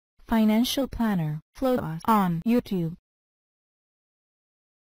Financial Planner. Follow us on YouTube.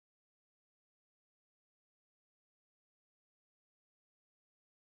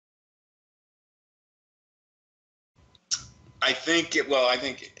 I think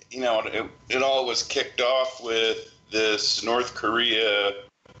it all was kicked off with this North Korea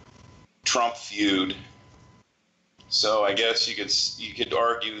Trump feud. So I guess you could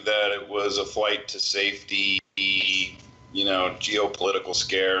argue that it was a flight to safety, geopolitical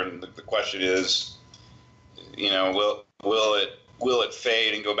scare, and the question is, will it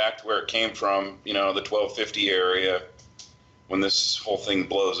fade and go back to where it came from, the 1250 area when this whole thing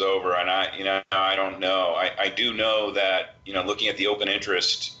blows over? And I don't know. I do know that, looking at the open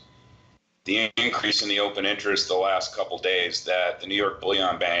interest, the increase in the open interest the last couple days, that the New York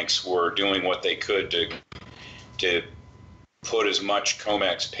bullion banks were doing what they could to put as much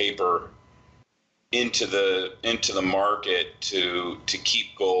COMEX paper into the market to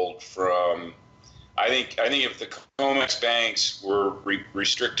keep gold from. I think if the COMEX banks were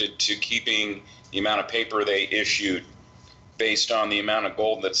restricted to keeping the amount of paper they issued based on the amount of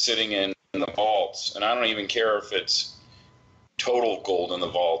gold that's sitting in the vaults, and I don't even care if it's total gold in the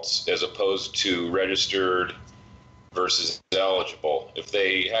vaults as opposed to registered versus eligible. If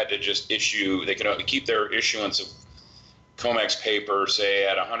they had to just issue, they could only keep their issuance of COMEX paper, say,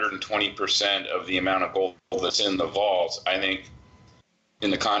 at 120% of the amount of gold that's in the vaults. I think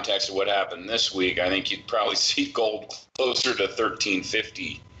in the context of what happened this week, I think you'd probably see gold closer to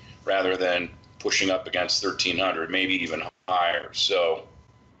 1350 rather than pushing up against 1300, maybe even higher. So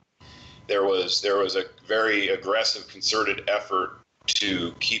there was a very aggressive, concerted effort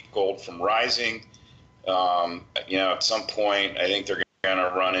to keep gold from rising. At some point, I think they're going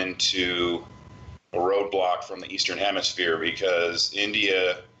to run into a roadblock from the Eastern Hemisphere, because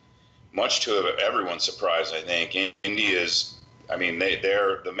India, much to everyone's surprise, I think, India's,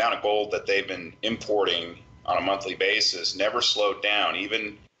 the amount of gold that they've been importing on a monthly basis never slowed down,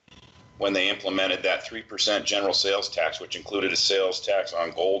 even when they implemented that 3% general sales tax, which included a sales tax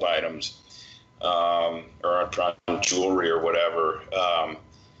on gold items, or on jewelry or whatever.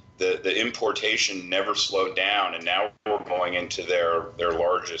 The importation never slowed down, and now we're going into their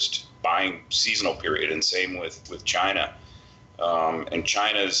largest buying seasonal period, and same with China. And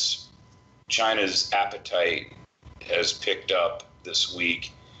China's appetite has picked up this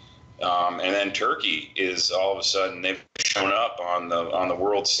week. And then Turkey is all of a sudden, they've shown up on the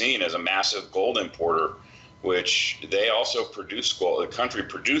world scene as a massive gold importer, which they also produce gold. The country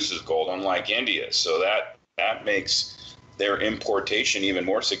produces gold, unlike India. So that makes their importation even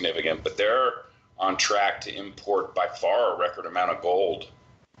more significant. But they're on track to import by far a record amount of gold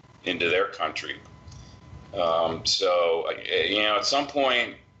into their country. So at some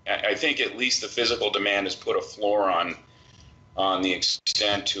point, I think at least the physical demand has put a floor on the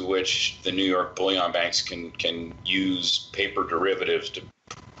extent to which the New York bullion banks can use paper derivatives to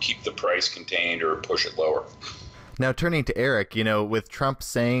keep the price contained or push it lower. Now, turning to Eric, with Trump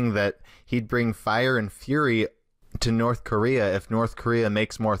saying that he'd bring fire and fury to North Korea if North Korea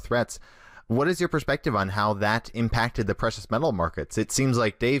makes more threats, what is your perspective on how that impacted the precious metal markets? It seems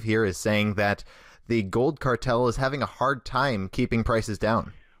like Dave here is saying that the gold cartel is having a hard time keeping prices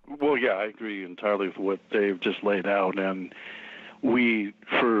down. Well, yeah, I agree entirely with what Dave just laid out. And we,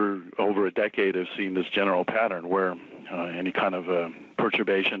 for over a decade, have seen this general pattern where any kind of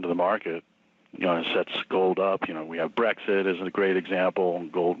perturbation to the market, sets gold up. We have Brexit as a great example.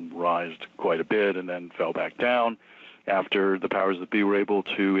 Gold rised quite a bit and then fell back down after the powers that be were able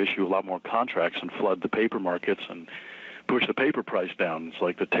to issue a lot more contracts and flood the paper markets and push the paper price down. It's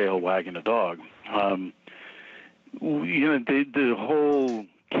like the tail wagging a dog. The whole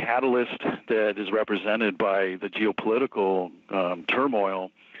catalyst that is represented by the geopolitical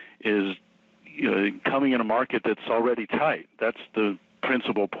turmoil is coming in a market that's already tight. That's the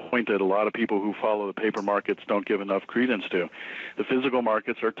principal point that a lot of people who follow the paper markets don't give enough credence to. The physical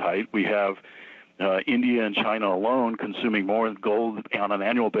markets are tight. We have India and China alone consuming more gold on an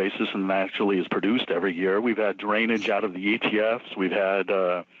annual basis than actually is produced every year. We've had drainage out of the ETFs. We've had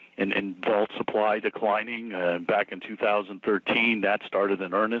and vault supply declining back in 2013. That started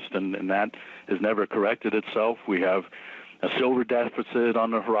in earnest, and that has never corrected itself. We have a silver deficit on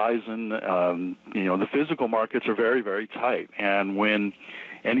the horizon. The physical markets are very, very tight. And when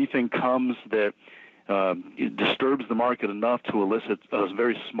anything comes that it disturbs the market enough to elicit a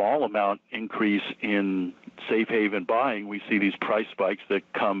very small amount increase in safe haven buying, we see these price spikes that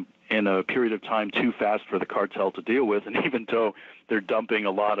come in a period of time too fast for the cartel to deal with. And even though they're dumping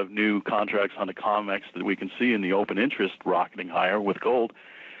a lot of new contracts on the COMEX that we can see in the open interest rocketing higher with gold,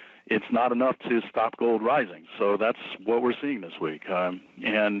 it's not enough to stop gold rising. So that's what we're seeing this week.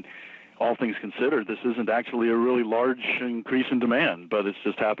 And all things considered, this isn't actually a really large increase in demand, but it's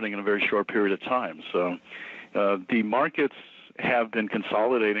just happening in a very short period of time. So the markets have been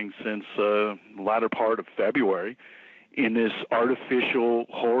consolidating since the latter part of February in this artificial,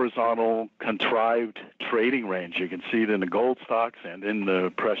 horizontal, contrived trading range. You can see it in the gold stocks and in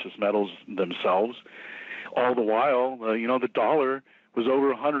the precious metals themselves. All the while, the dollar was over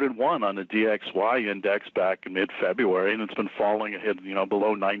 101 on the DXY index back in mid-February, and it's been falling ahead,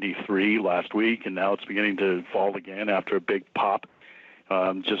 below 93 last week, and now it's beginning to fall again after a big pop,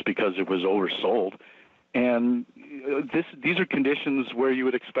 just because it was oversold. And these are conditions where you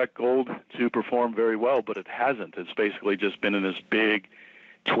would expect gold to perform very well, but it hasn't. It's basically just been in this big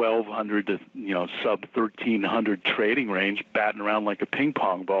 1,200 to sub 1,300 trading range, batting around like a ping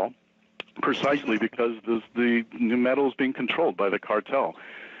pong ball, precisely because the metal is being controlled by the cartel.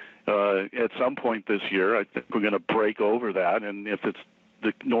 At some point this year, I think we're going to break over that, and if it's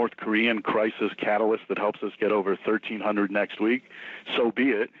the North Korean crisis catalyst that helps us get over 1,300 next week, so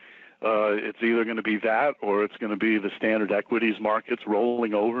be it. It's either going to be that, or it's going to be the standard equities markets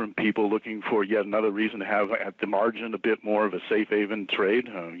rolling over and people looking for yet another reason to have at the margin a bit more of a safe haven trade.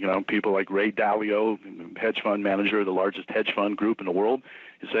 People like Ray Dalio, hedge fund manager, the largest hedge fund group in the world,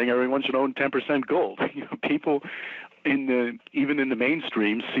 is saying everyone should own 10% gold. People even in the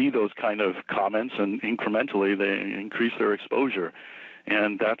mainstream see those kind of comments, and incrementally they increase their exposure.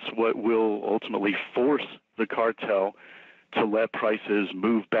 And that's what will ultimately force the cartel to let prices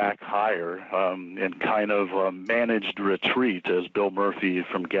move back higher and kind of managed retreat, as Bill Murphy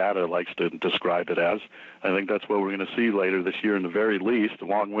from GATA likes to describe it as. I think that's what we're going to see later this year in the very least,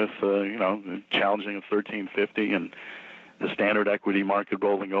 along with, challenging of 1350 and the standard equity market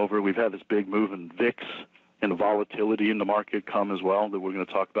rolling over. We've had this big move in VIX and volatility in the market come as well that we're going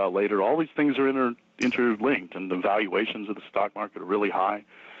to talk about later. All these things are interlinked, and the valuations of the stock market are really high.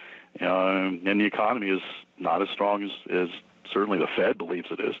 And the economy is not as strong as certainly the Fed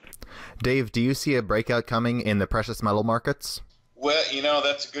believes it is. Dave, do you see a breakout coming in the precious metal markets? Well,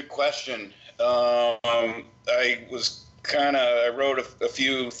 that's a good question. I wrote a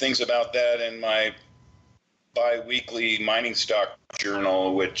few things about that in my bi-weekly mining stock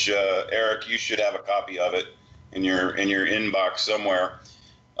journal, which Eric, you should have a copy of it in your inbox somewhere.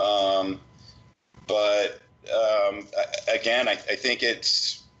 Again, I think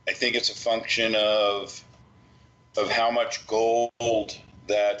it's a function of how much gold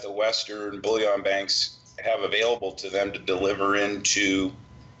that the Western bullion banks have available to them to deliver into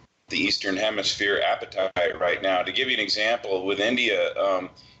the Eastern Hemisphere appetite right now. To give you an example, with India,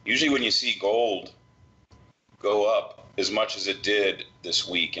 usually when you see gold go up as much as it did this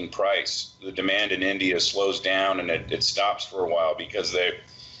week in price, the demand in India slows down and it stops for a while because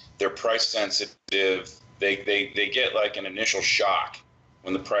they're price sensitive. They get like an initial shock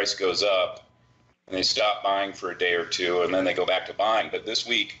when the price goes up, and they stop buying for a day or two, and then they go back to buying. But this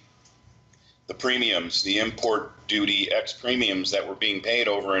week, the premiums, the import duty X premiums that were being paid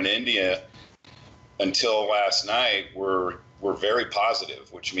over in India until last night were very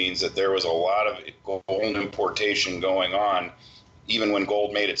positive, which means that there was a lot of gold importation going on, even when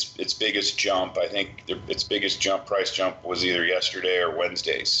gold made its biggest jump. I think its biggest price jump was either yesterday or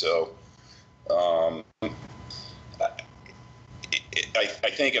Wednesday. So I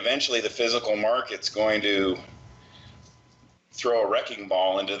think eventually the physical market's going to throw a wrecking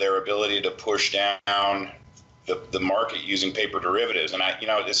ball into their ability to push down the market using paper derivatives. And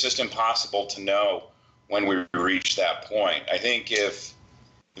it's just impossible to know when we reach that point. I think if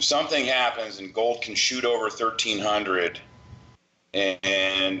something happens and gold can shoot over 1,300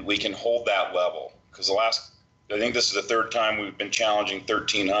 and we can hold that level, because I think this is the third time we've been challenging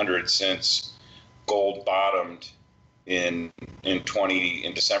 1,300 since gold bottomed in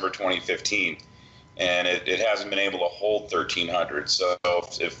December 2015, and it hasn't been able to hold 1,300. So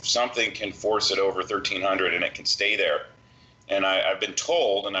if something can force it over 1,300 and it can stay there, and I've been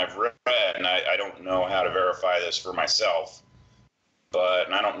told and I've read, and I don't know how to verify this for myself,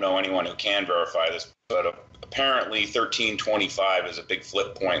 and I don't know anyone who can verify this, but apparently 1325 is a big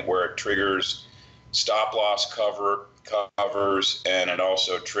flip point where it triggers stop loss covers, and it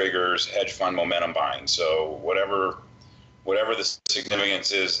also triggers hedge fund momentum buying. So whatever the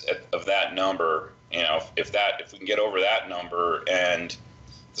significance is of that number, if we can get over that number and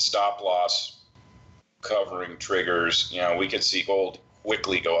the stop loss covering triggers, we could see gold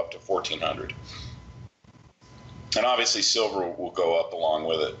quickly go up to 1,400. And obviously silver will go up along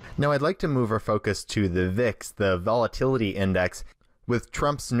with it. Now I'd like to move our focus to the VIX, the Volatility Index. With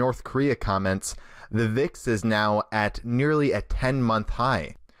Trump's North Korea comments, the VIX is now at nearly a 10-month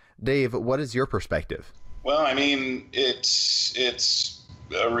high. Dave, what is your perspective? Well, I mean, it's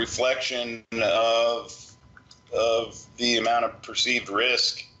a reflection of the amount of perceived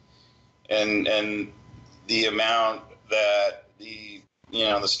risk and the amount that the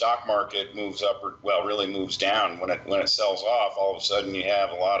stock market moves up, or well, really moves down. When it sells off, all of a sudden you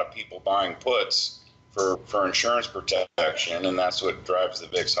have a lot of people buying puts for insurance protection, and that's what drives the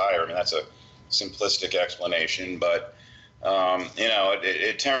VIX higher. I mean, that's a simplistic explanation, but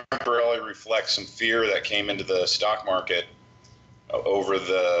it temporarily reflects some fear that came into the stock market over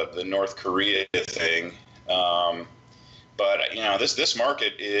the North Korea thing. But this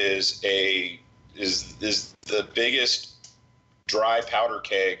market is the biggest dry powder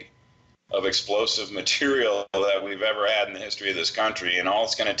keg of explosive material that we've ever had in the history of this country. And all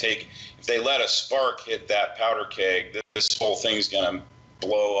it's going to take, if they let a spark hit that powder keg, this whole thing's going to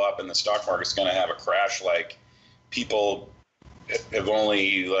blow up, and the stock market's going to have a crash like people have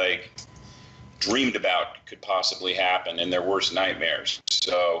only dreamed about could possibly happen in their worst nightmares.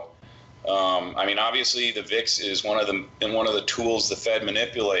 So, obviously the VIX is one of the tools the Fed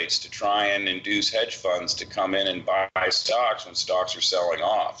manipulates to try and induce hedge funds to come in and buy stocks when stocks are selling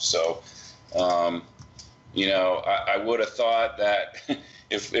off. So, I would have thought that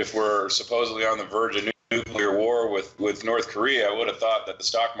if we're supposedly on the verge of nuclear war with North Korea, I would have thought that the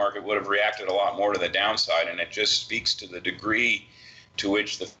stock market would have reacted a lot more to the downside, and it just speaks to the degree to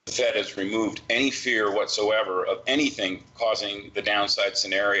which the Fed has removed any fear whatsoever of anything causing the downside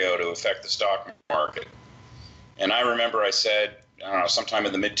scenario to affect the stock market. And I remember I said, I don't know, sometime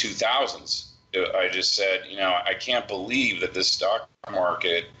in the mid-2000s, I just said, I can't believe that this stock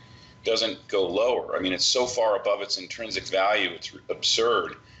market doesn't go lower. I mean, it's so far above its intrinsic value, it's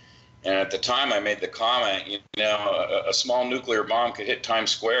absurd. And at the time I made the comment, a small nuclear bomb could hit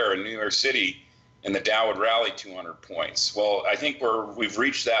Times Square in New York City and the Dow would rally 200 points. Well, I think we've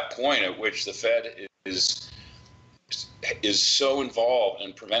reached that point at which the Fed is so involved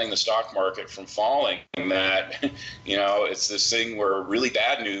in preventing the stock market from falling that, it's this thing where really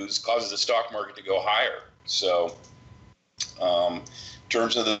bad news causes the stock market to go higher. So in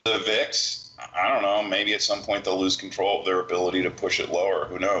terms of the VIX, I don't know, maybe at some point they'll lose control of their ability to push it lower.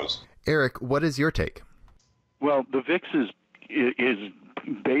 Who knows? Eric, what is your take? Well, the VIX is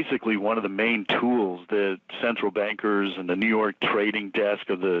basically one of the main tools that central bankers and the New York trading desk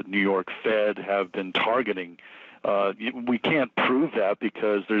of the New York Fed have been targeting. We can't prove that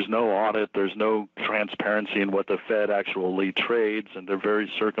because there's no audit, there's no transparency in what the Fed actually trades, and they're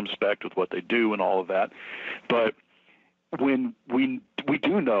very circumspect with what they do and all of that. But when we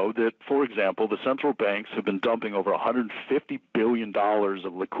do know that, for example, the central banks have been dumping over $150 billion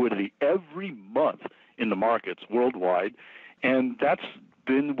of liquidity every month in the markets worldwide, and that's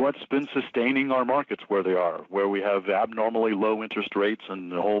been what's been sustaining our markets where they are, where we have abnormally low interest rates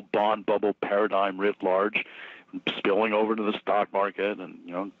and the whole bond bubble paradigm writ large spilling over to the stock market,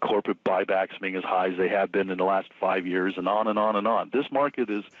 and corporate buybacks being as high as they have been in the last 5 years, and on and on and on. This market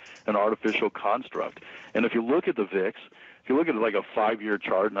is an artificial construct. And if you look at the VIX, if you look at it like a 5-year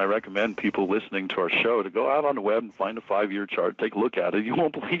chart, and I recommend people listening to our show to go out on the web and find a 5-year chart, take a look at it, you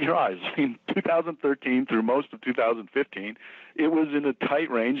won't believe your eyes. I mean, 2013 through most of 2015, it was in a tight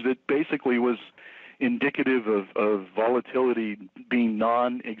range that basically was indicative of volatility being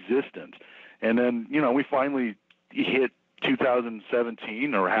non-existent. And then, we finally hit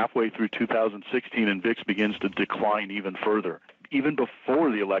 2017 or halfway through 2016, and VIX begins to decline even further, even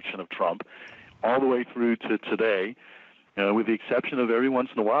before the election of Trump, all the way through to today. With the exception of every once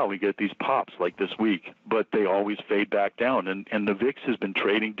in a while, we get these pops like this week, but they always fade back down. And the VIX has been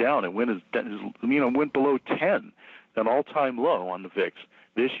trading down. It went below 10, an all-time low on the VIX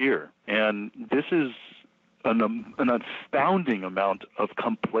this year. And this is an astounding amount of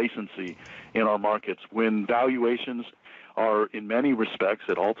complacency in our markets when valuations are in many respects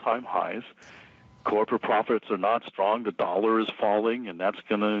at all-time highs. Corporate profits are not strong. The dollar is falling, and that's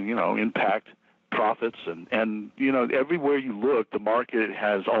going to, impact profits. And everywhere you look, the market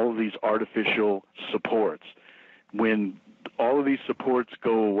has all of these artificial supports. When all of these supports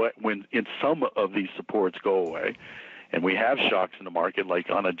go away, when some of these supports go away, and we have shocks in the market, like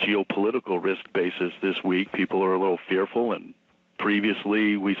on a geopolitical risk basis this week, people are a little fearful. And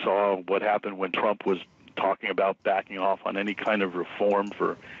previously we saw what happened when Trump was talking about backing off on any kind of reform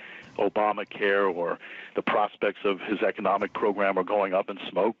for Obamacare, or the prospects of his economic program are going up in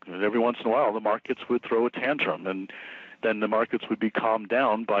smoke. And every once in a while, the markets would throw a tantrum, and then the markets would be calmed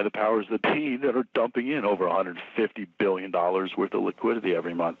down by the powers that be that are dumping in over $150 billion worth of liquidity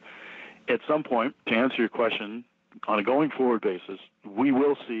every month. At some point, to answer your question, on a going forward basis, we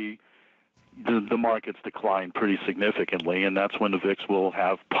will see the markets decline pretty significantly, and that's when the VIX will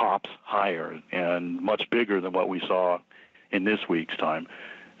have pops higher and much bigger than what we saw in this week's time.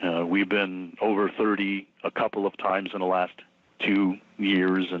 We've been over 30 a couple of times in the last 2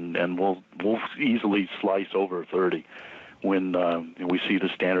 years, and we'll easily slice over 30 when we see the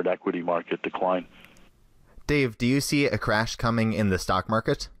standard equity market decline. Dave, do you see a crash coming in the stock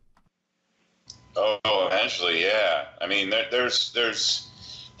market? Oh, eventually, yeah. I mean, there's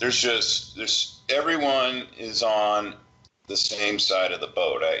everyone is on the same side of the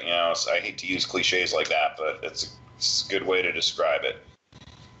boat. I hate to use cliches like that, but it's a good way to describe it.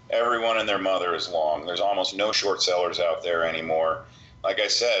 Everyone and their mother is long. There's almost no short sellers out there anymore. Like I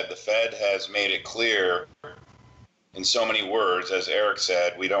said, the Fed has made it clear in so many words, as Eric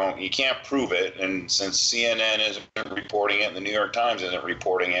said, you can't prove it. And since CNN isn't reporting it and the New York Times isn't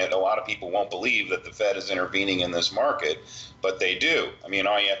reporting it, a lot of people won't believe that the Fed is intervening in this market, but they do. I mean,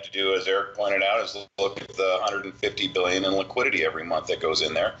 all you have to do, as Eric pointed out, is look at the $150 billion in liquidity every month that goes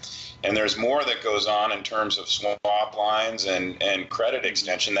in there. And there's more that goes on in terms of swap lines and credit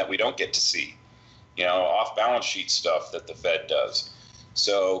extension that we don't get to see, off balance sheet stuff that the Fed does.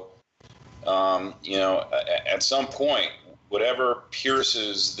 So, at some point, whatever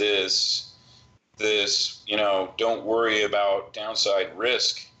pierces this, don't worry about downside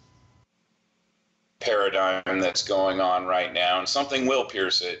risk paradigm that's going on right now, and something will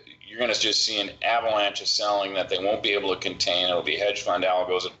pierce it. You're going to just see an avalanche of selling that they won't be able to contain. It'll be hedge fund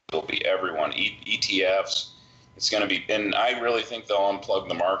algos. It'll be everyone, ETFs. It's going to be, and I really think they'll unplug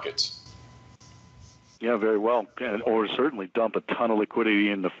the markets. Yeah, very well. Or certainly dump a ton of liquidity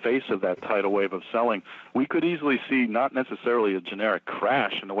in the face of that tidal wave of selling. We could easily see not necessarily a generic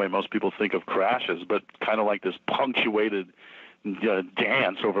crash in the way most people think of crashes, but kind of like this punctuated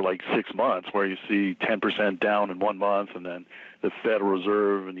dance over like 6 months where you see 10% down in 1 month, and then the Federal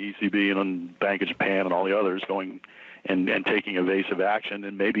Reserve and the ECB and Bank of Japan and all the others going and taking evasive action,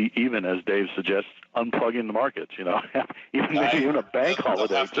 and maybe even, as Dave suggests, unplugging the markets, even a bank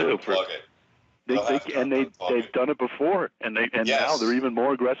holiday too. They've done it before, and yes. Now they're even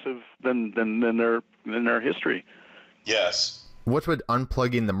more aggressive than their history. Yes. What would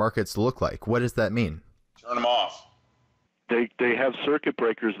unplugging the markets look like? What does that mean? Turn them off. They have circuit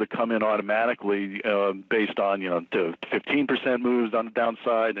breakers that come in automatically based on the 15% moves on the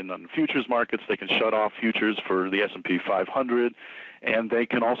downside, and on the futures markets they can shut off futures for the S&P 500. And they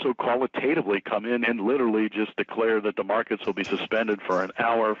can also qualitatively come in and literally just declare that the markets will be suspended for an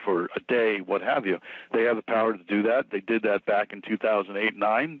hour, for a day, what have you. They have the power to do that. They did that back in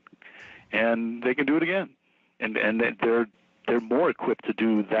 2008-9, and they can do it again. And they're more equipped to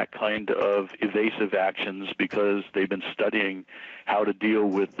do that kind of evasive actions because they've been studying how to deal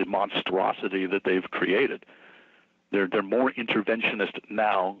with the monstrosity that they've created. They're more interventionist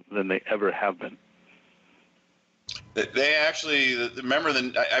now than they ever have been. They actually, remember,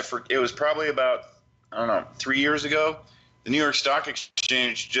 it was probably about, 3 years ago, the New York Stock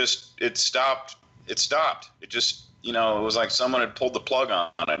Exchange it stopped. It just, it was like someone had pulled the plug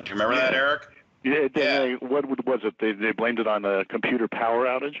on it. Do you remember that, Eric? Yeah. What was it? They blamed it on a computer power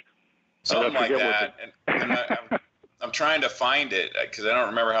outage? Something like that. I'm trying to find it because I don't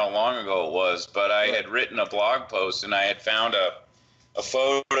remember how long ago it was, but I had written a blog post and I had found a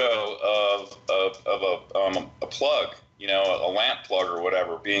photo of a plug, a lamp plug or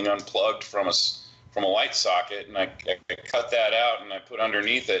whatever, being unplugged from a light socket, and I cut that out and I put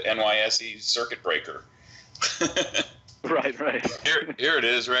underneath it NYSE circuit breaker. Right. Here it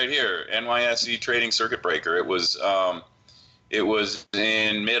is, right here, NYSE trading circuit breaker. It was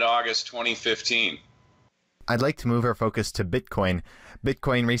in mid-August 2015. I'd like to move our focus to Bitcoin.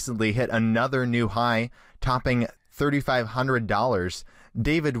 Bitcoin recently hit another new high, topping $3,500.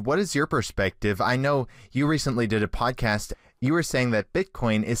 David, what is your perspective? I know you recently did a podcast. You were saying that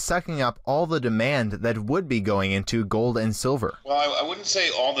Bitcoin is sucking up all the demand that would be going into gold and silver. Well, I wouldn't say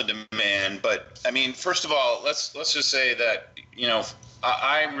all the demand, but I mean, first of all, let's just say that,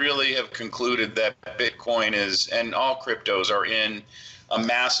 I really have concluded that Bitcoin and all cryptos are in a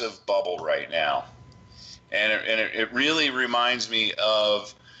massive bubble right now. And it really reminds me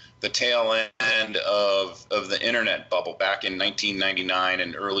of the tail end of the internet bubble back in 1999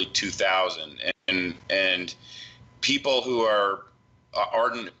 and early 2000, and people who are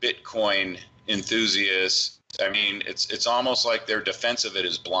ardent Bitcoin enthusiasts, I mean, it's almost like their defense of it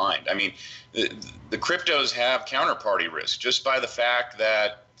is blind. I mean, the cryptos have counterparty risk just by the fact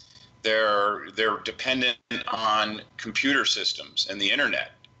that they're dependent on computer systems, and the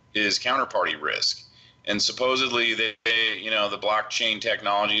internet is counterparty risk. And supposedly the blockchain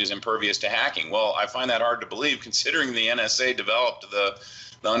technology is impervious to hacking. Well, I find that hard to believe, considering the NSA developed the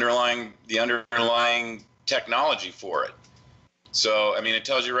underlying technology for it. So, I mean, it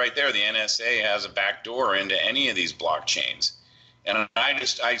tells you right there, the NSA has a backdoor into any of these blockchains. And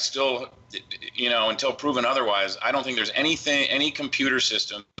I still, until proven otherwise, I don't think there's any computer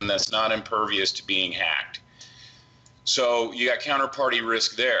system that's not impervious to being hacked. So you got counterparty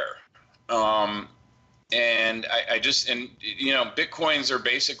risk there. And Bitcoins are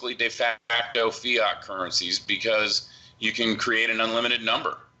basically de facto fiat currencies because you can create an unlimited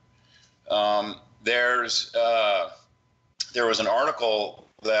number. There was an article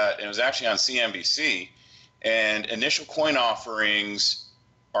and it was actually on CNBC, and initial coin offerings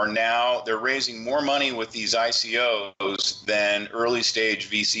they're raising more money with these ICOs than early stage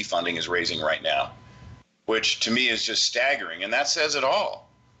VC funding is raising right now, which to me is just staggering. And that says it all.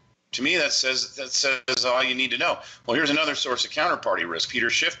 To me, that says all you need to know. Well, here's another source of counterparty risk. Peter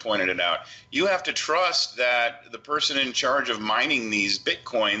Schiff pointed it out. You have to trust that the person in charge of mining these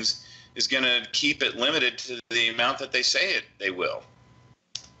Bitcoins is going to keep it limited to the amount that they say they will.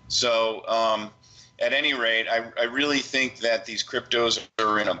 So at any rate, I really think that these cryptos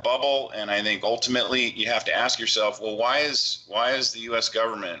are in a bubble, and I think ultimately you have to ask yourself, well, why is the U.S.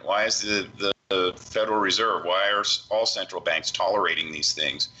 government, why is the Federal Reserve, why are all central banks tolerating these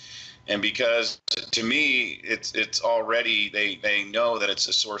things? And because to me, it's already they know that it's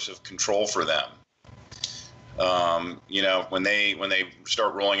a source of control for them. When they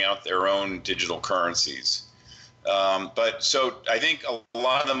start rolling out their own digital currencies. But so I think a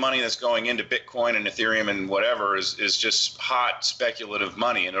lot of the money that's going into Bitcoin and Ethereum and whatever is just hot speculative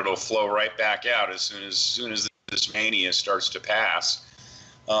money, and it'll flow right back out as soon as this mania starts to pass.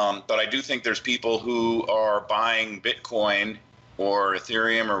 But I do think there's people who are buying Bitcoin or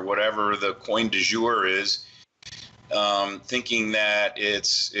Ethereum or whatever the coin du jour is, thinking that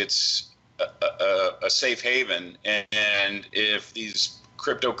it's a safe haven. And if these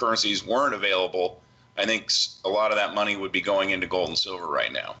cryptocurrencies weren't available, I think a lot of that money would be going into gold and silver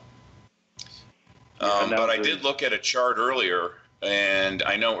right now. But I did look at a chart earlier, and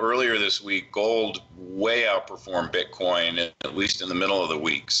I know earlier this week gold way outperformed Bitcoin, at least in the middle of the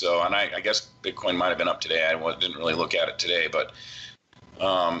week. So, and I guess Bitcoin might have been up today. I didn't really look at it today, but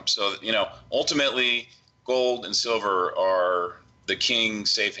ultimately gold and silver are the king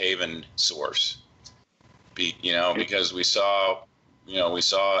safe haven source. Because we saw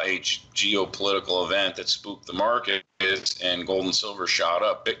a geopolitical event that spooked the market, and gold and silver shot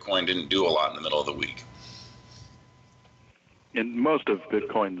up. Bitcoin didn't do a lot in the middle of the week. And most of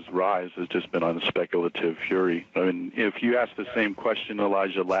Bitcoin's rise has just been on speculative fury. I mean, if you asked the same question,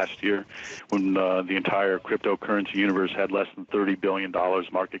 Elijah, last year when the entire cryptocurrency universe had less than $30 billion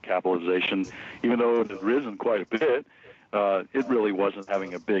market capitalization, even though it had risen quite a bit, it really wasn't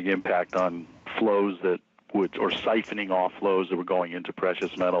having a big impact on flows or siphoning off flows that were going into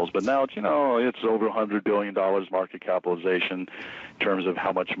precious metals. But now, it's over $100 billion market capitalization in terms of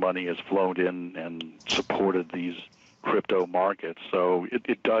how much money has flowed in and supported these crypto markets. So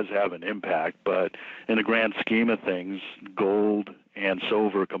it does have an impact, but in the grand scheme of things, gold and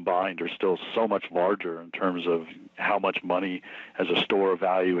silver combined are still so much larger in terms of how much money as a store of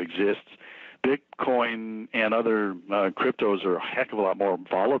value exists. Bitcoin and other cryptos are a heck of a lot more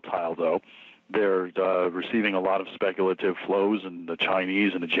volatile, though. They're receiving a lot of speculative flows, and the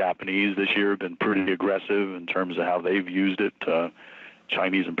Chinese and the Japanese this year have been pretty aggressive in terms of how they've used it,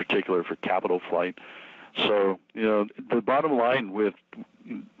 Chinese in particular for capital flight. So, the bottom line with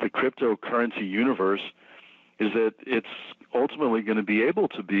the cryptocurrency universe is that it's ultimately going to be able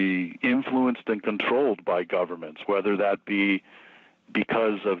to be influenced and controlled by governments, whether that be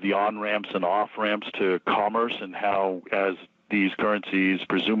because of the on-ramps and off-ramps to commerce and how, as these currencies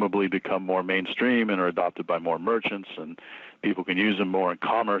presumably become more mainstream and are adopted by more merchants and people can use them more in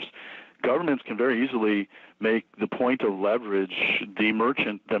commerce, governments can very easily make the point of leverage the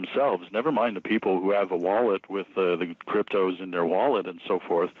merchant themselves, never mind the people who have a wallet with the cryptos in their wallet and so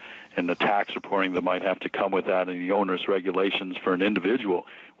forth, and the tax reporting that might have to come with that and the onerous regulations for an individual.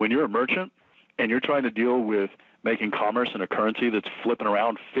 When you're a merchant and you're trying to deal with making commerce in a currency that's flipping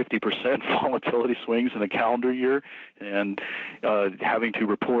around 50% volatility swings in a calendar year, and having to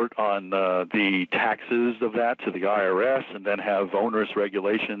report on the taxes of that to the IRS, and then have onerous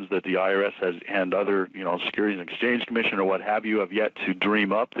regulations that the IRS has and other, Securities and Exchange Commission or what have you have yet to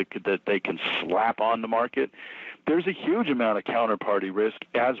dream up that they can slap on the market. There's a huge amount of counterparty risk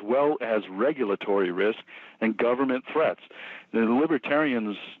as well as regulatory risk and government threats. The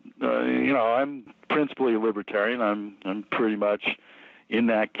libertarians, I'm principally a libertarian. I'm pretty much, in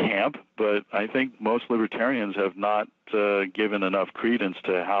that camp, but I think most libertarians have not given enough credence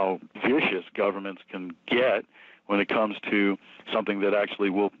to how vicious governments can get when it comes to something that actually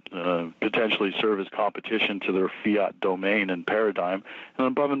will potentially serve as competition to their fiat domain and paradigm. And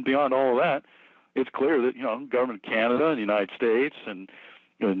above and beyond all of that, it's clear that, government of Canada and the United States and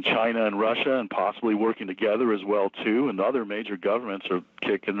China and Russia, and possibly working together as well too, and other major governments are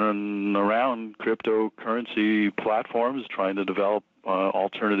kicking around cryptocurrency platforms, trying to develop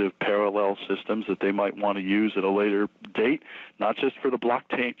alternative parallel systems that they might want to use at a later date, not just for the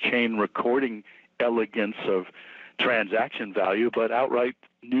blockchain recording elegance of transaction value, but outright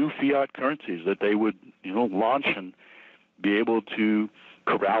new fiat currencies that they would launch and be able to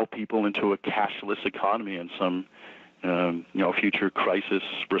corral people into a cashless economy in some future crisis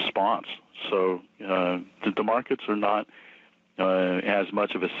response. So the markets are not as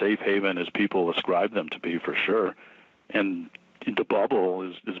much of a safe haven as people ascribe them to be, for sure. And the bubble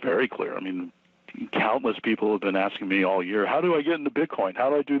is very clear. I mean, countless people have been asking me all year, how do I get into Bitcoin? How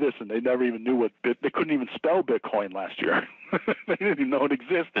do I do this? And they never even knew they couldn't even spell Bitcoin last year. They didn't even know it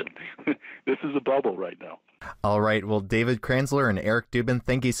existed. This is a bubble right now. All right. Well, David Kranzler and Eric Dubin,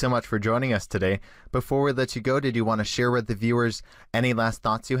 thank you so much for joining us today. Before we let you go, did you want to share with the viewers any last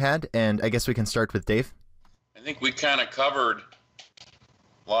thoughts you had? And I guess we can start with Dave. I think we kind of covered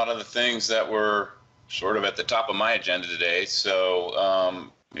a lot of the things that were sort of at the top of my agenda today.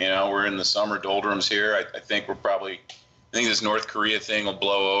 So, we're in the summer doldrums here. I think this North Korea thing will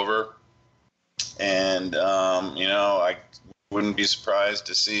blow over. And, I wouldn't be surprised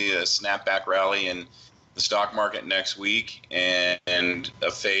to see a snapback rally in the stock market next week and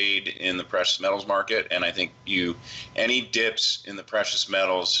a fade in the precious metals market. And I think any dips in the precious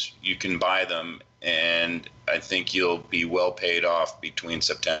metals, you can buy them. And I think you'll be well paid off between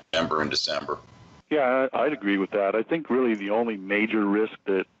September and December. Yeah, I'd agree with that. I think really the only major risk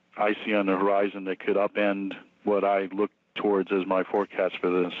that I see on the horizon that could upend what I look towards as my forecast for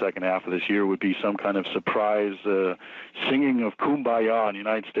the second half of this year would be some kind of surprise singing of Kumbaya in the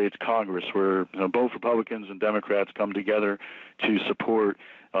United States Congress, where both Republicans and Democrats come together to support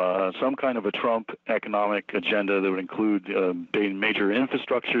some kind of a Trump economic agenda that would include major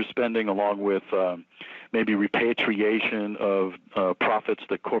infrastructure spending, along with maybe repatriation of profits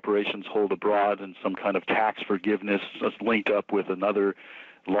that corporations hold abroad, and some kind of tax forgiveness linked up with another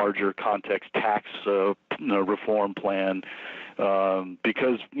larger context tax reform plan,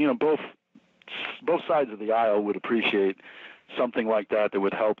 because both sides of the aisle would appreciate something like that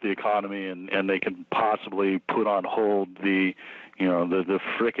would help the economy, and they can possibly put on hold the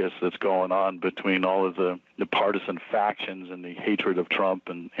fracas that's going on between all of the partisan factions and the hatred of Trump,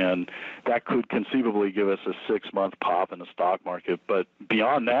 and that could conceivably give us a 6-month pop in the stock market. But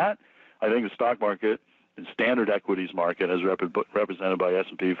beyond that, I think the stock market and standard equities market, as represented by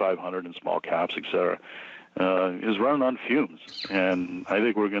S&P 500 and small caps, et cetera, is running on fumes. And I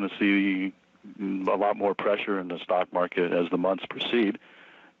think we're going to see a lot more pressure in the stock market as the months proceed,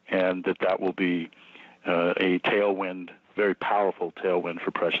 and that will be a tailwind, very powerful tailwind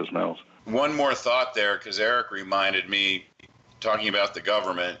for precious metals. One more thought there, because Eric reminded me, talking about the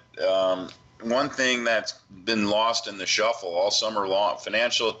government, one thing that's been lost in the shuffle all summer long,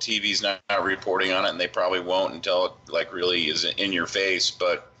 financial TV's not reporting on it, and they probably won't until it really is in your face,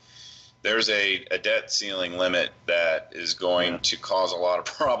 but there's a debt ceiling limit that is going to cause a lot of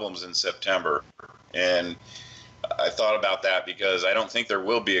problems in September. And I thought about that because I don't think there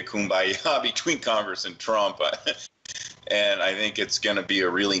will be a kumbaya between Congress and Trump. And I think it's going to be a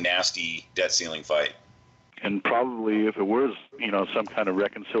really nasty debt ceiling fight. And probably if it was, some kind of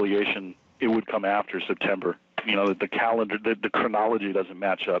reconciliation, it would come after September. The calendar, the chronology doesn't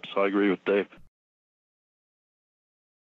match up. So I agree with Dave.